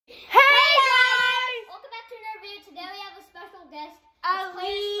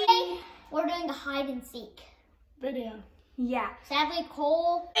we're doing a hide and seek video. Yeah. Sadly,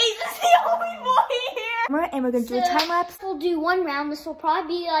 Cole is the only boy here. And we're gonna do a time lapse. We'll do one round. This will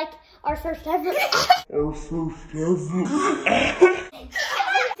probably be like our first ever. I don't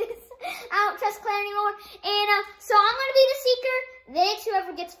trust Claire anymore. And so I'm gonna be the seeker. Then it's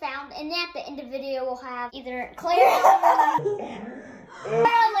whoever gets found. And then at the end of the video, we'll have either Claire or Lee.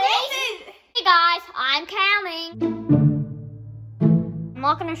 Hey guys, I'm counting. I'm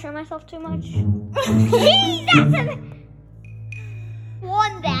not gonna show myself too much.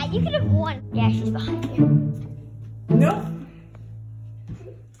 Won that. You could have won. Yeah, she's behind you. No.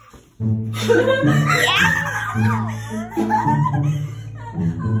 Yeah.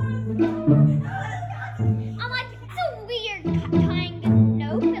 I'm like, it's a weird kind of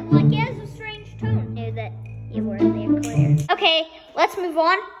note, but like it has a strange tone. Knew that you were in there, Claire. Okay, let's move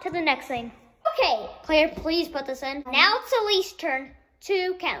on to the next thing. Okay, Claire, please put this in. Now it's Elise's turn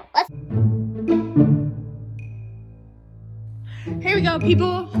to count. Let's. Here we go,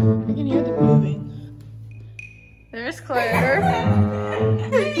 people. We can hear the Moving. There's Claire.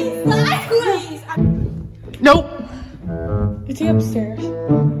 please. Nope. Is he upstairs?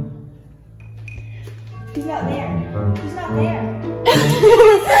 He's not there. He's not there.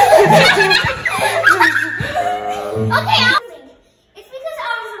 Okay, it's because I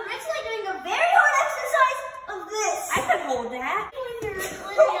was originally doing a very hard exercise of this. I could hold that.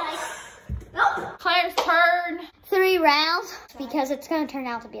 Nope. Claire's turn. 3 rounds because it's gonna turn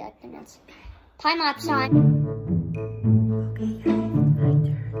out to be like minutes. Time lapse time. Okay, guys, my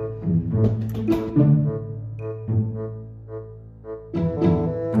turn.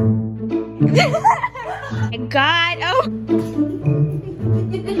 God, oh.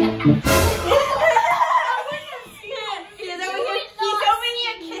 He's over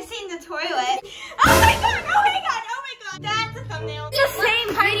here kissing the toilet. Oh my god, oh my god, oh my god. That's a thumbnail. It's the same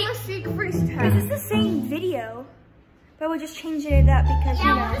video. This is the same video, but we're just changing it up because,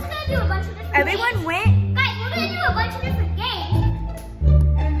 Yeah, we're just gonna do a bunch of different everyone games. went. Guys, we're gonna do a bunch of different games.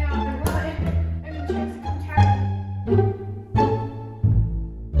 And now and chance to come turn.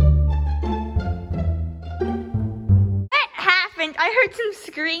 What happened? I heard some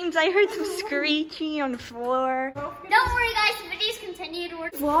screams. I heard some screeching on the floor. Don't worry, guys. The video's continued.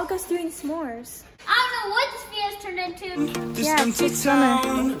 Vlog us doing s'mores. I don't know what this video's turned into. This Yeah, empty it's summer.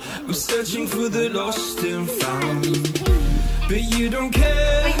 town, I'm searching for the lost and found. But you don't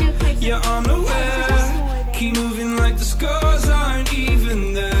care, you're unaware. Keep moving like the scars aren't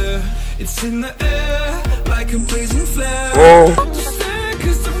even there. It's in the air, like a blazing flare. Just stare,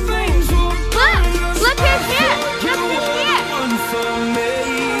 'cause the flames will burn us. Look who's here. Look who's here. One for me,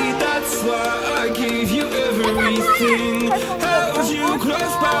 that's why I gave you everything. Held you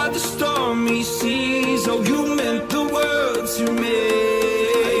close by the stormy seas. Oh, you meant the world to me.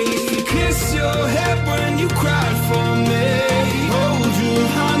 I used to kiss your head when you cried.